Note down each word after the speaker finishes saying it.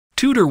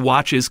Tudor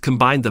watches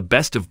combine the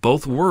best of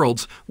both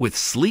worlds with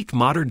sleek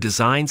modern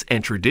designs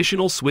and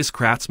traditional Swiss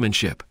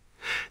craftsmanship.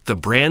 The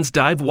brand's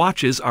dive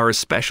watches are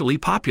especially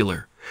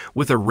popular,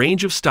 with a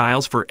range of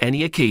styles for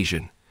any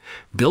occasion.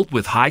 Built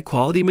with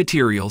high-quality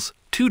materials,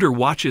 Tudor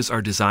watches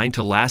are designed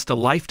to last a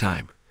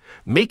lifetime,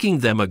 making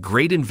them a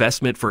great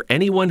investment for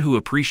anyone who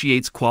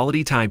appreciates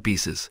quality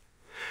timepieces.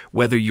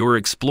 Whether you're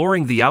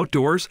exploring the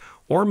outdoors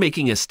or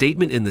making a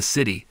statement in the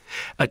city,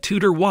 a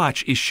Tudor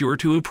watch is sure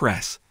to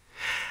impress.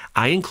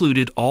 I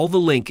included all the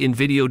link in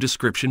video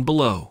description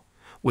below.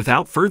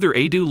 Without further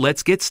ado,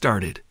 let's get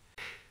started.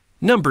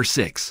 Number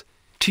 6.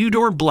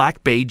 TUDOR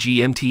Black Bay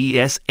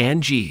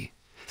GMT-S&G.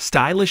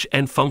 Stylish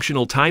and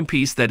functional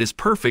timepiece that is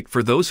perfect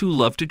for those who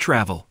love to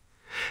travel.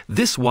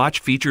 This watch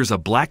features a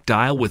black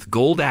dial with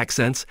gold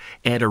accents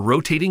and a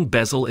rotating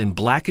bezel in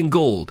black and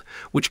gold,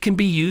 which can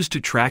be used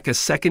to track a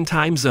second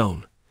time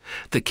zone.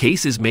 The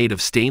case is made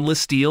of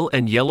stainless steel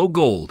and yellow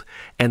gold,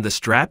 and the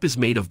strap is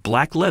made of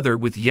black leather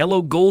with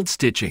yellow gold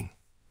stitching.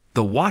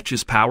 The watch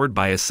is powered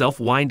by a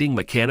self-winding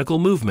mechanical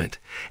movement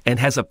and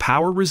has a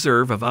power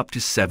reserve of up to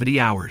 70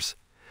 hours.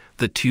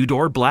 The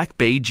TUDOR Black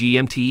Bay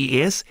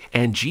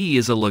GMT-S&G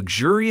is a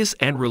luxurious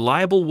and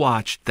reliable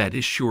watch that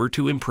is sure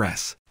to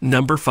impress.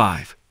 Number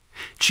 5.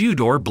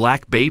 TUDOR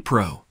Black Bay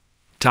Pro.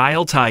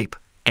 Dial type,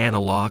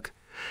 analog.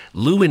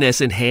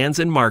 Luminescent hands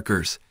and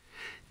markers.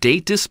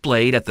 Date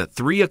displayed at the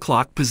 3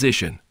 o'clock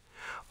position.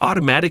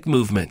 Automatic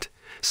movement.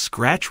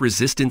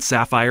 Scratch-resistant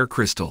sapphire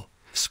crystal.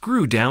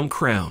 Screw-down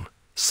crown.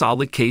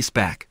 Solid case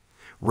back.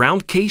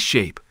 Round case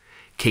shape.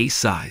 Case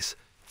size.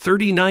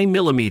 39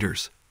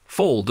 millimeters.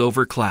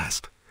 Fold-over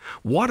clasp.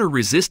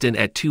 Water-resistant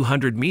at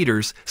 200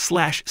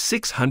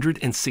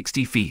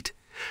 meters/660 feet.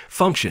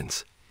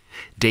 Functions.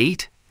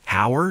 Date,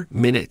 hour,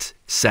 minute,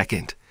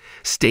 second.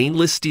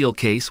 Stainless steel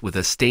case with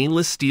a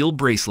stainless steel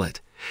bracelet.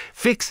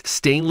 Fixed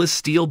stainless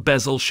steel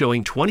bezel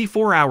showing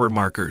 24-hour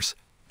markers.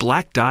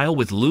 Black dial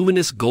with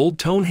luminous gold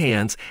tone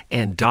hands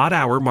and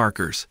dot-hour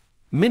markers.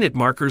 Minute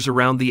markers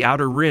around the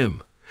outer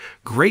rim.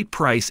 Great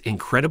price,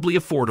 incredibly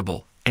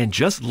affordable, and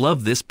just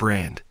love this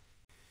brand.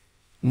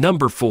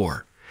 Number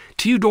 4.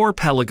 TUDOR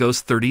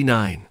Pelagos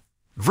 39.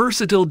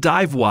 Versatile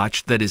dive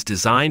watch that is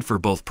designed for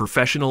both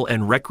professional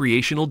and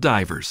recreational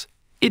divers.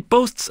 It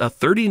boasts a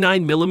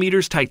 39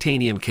 millimeters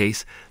titanium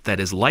case that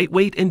is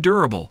lightweight and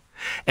durable,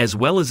 as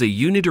well as a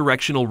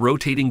unidirectional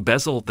rotating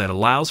bezel that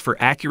allows for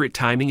accurate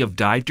timing of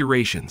dive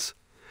durations.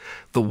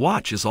 The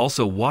watch is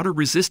also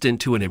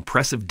water-resistant to an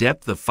impressive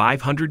depth of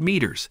 500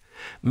 meters,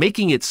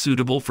 making it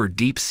suitable for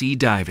deep-sea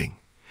diving.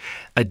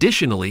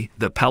 Additionally,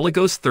 the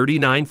Pelagos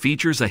 39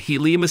 features a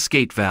helium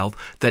escape valve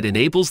that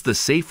enables the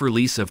safe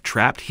release of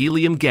trapped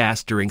helium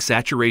gas during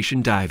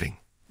saturation diving.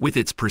 With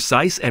its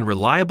precise and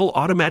reliable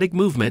automatic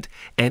movement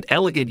and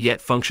elegant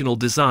yet functional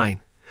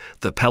design,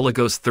 the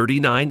Pelagos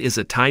 39 is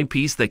a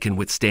timepiece that can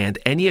withstand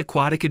any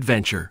aquatic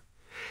adventure.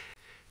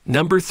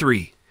 Number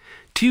 3.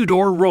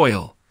 TUDOR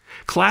Royal.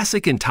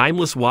 Classic and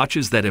timeless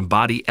watches that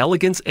embody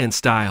elegance and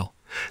style.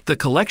 The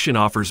collection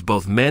offers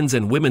both men's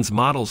and women's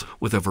models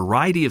with a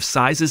variety of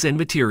sizes and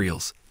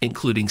materials,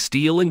 including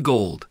steel and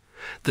gold.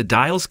 The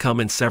dials come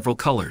in several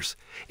colors,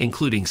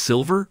 including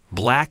silver,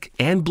 black,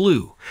 and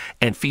blue,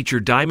 and feature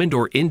diamond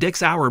or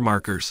index hour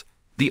markers.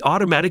 The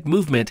automatic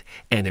movement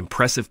and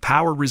impressive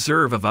power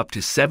reserve of up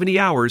to 70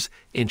 hours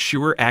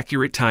ensure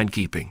accurate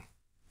timekeeping.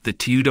 The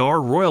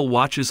TUDOR Royal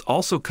watches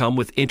also come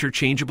with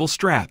interchangeable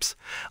straps,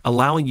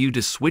 allowing you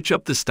to switch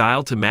up the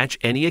style to match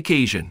any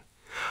occasion.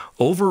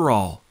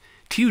 Overall,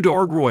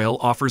 TUDOR Royal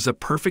offers a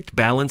perfect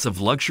balance of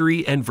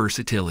luxury and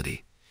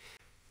versatility.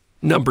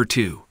 Number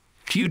 2.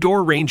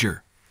 TUDOR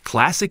Ranger.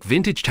 Classic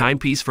vintage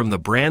timepiece from the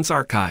brand's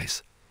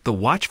archives. The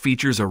watch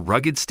features a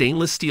rugged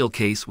stainless steel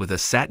case with a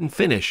satin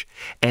finish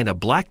and a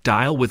black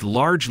dial with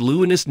large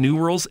luminous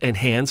numerals and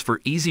hands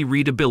for easy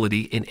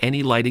readability in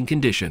any lighting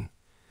condition.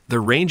 The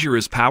Ranger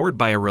is powered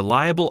by a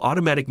reliable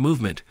automatic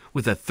movement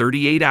with a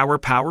 38-hour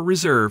power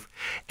reserve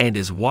and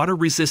is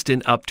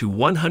water-resistant up to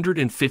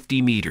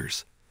 150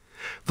 meters.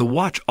 The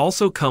watch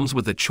also comes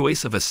with a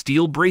choice of a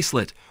steel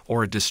bracelet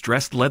or a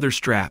distressed leather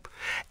strap,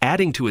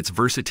 adding to its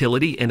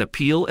versatility and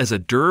appeal as a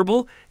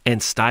durable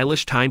and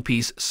stylish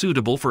timepiece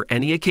suitable for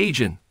any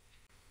occasion.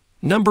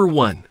 Number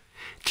 1.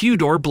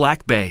 TUDOR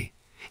Black Bay.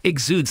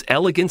 Exudes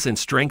elegance and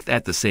strength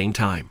at the same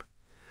time.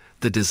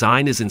 The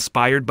design is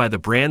inspired by the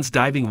brand's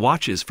diving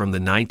watches from the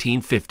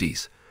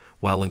 1950s,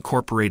 while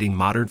incorporating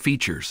modern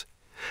features.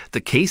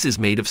 The case is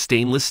made of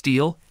stainless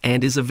steel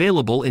and is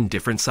available in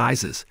different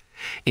sizes,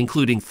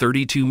 including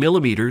 32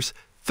 millimeters,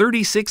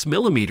 36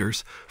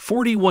 millimeters,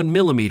 41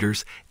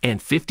 millimeters,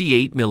 and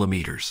 58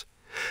 millimeters.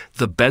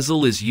 The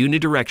bezel is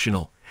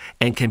unidirectional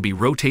and can be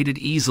rotated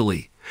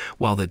easily,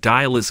 while the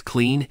dial is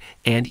clean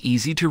and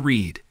easy to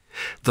read.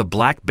 The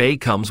Black Bay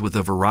comes with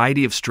a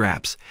variety of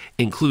straps,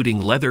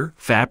 including leather,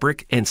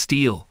 fabric, and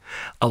steel,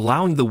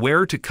 allowing the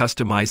wearer to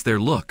customize their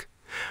look.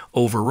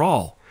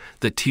 Overall,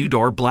 the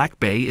TUDOR Black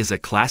Bay is a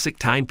classic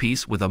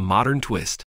timepiece with a modern twist.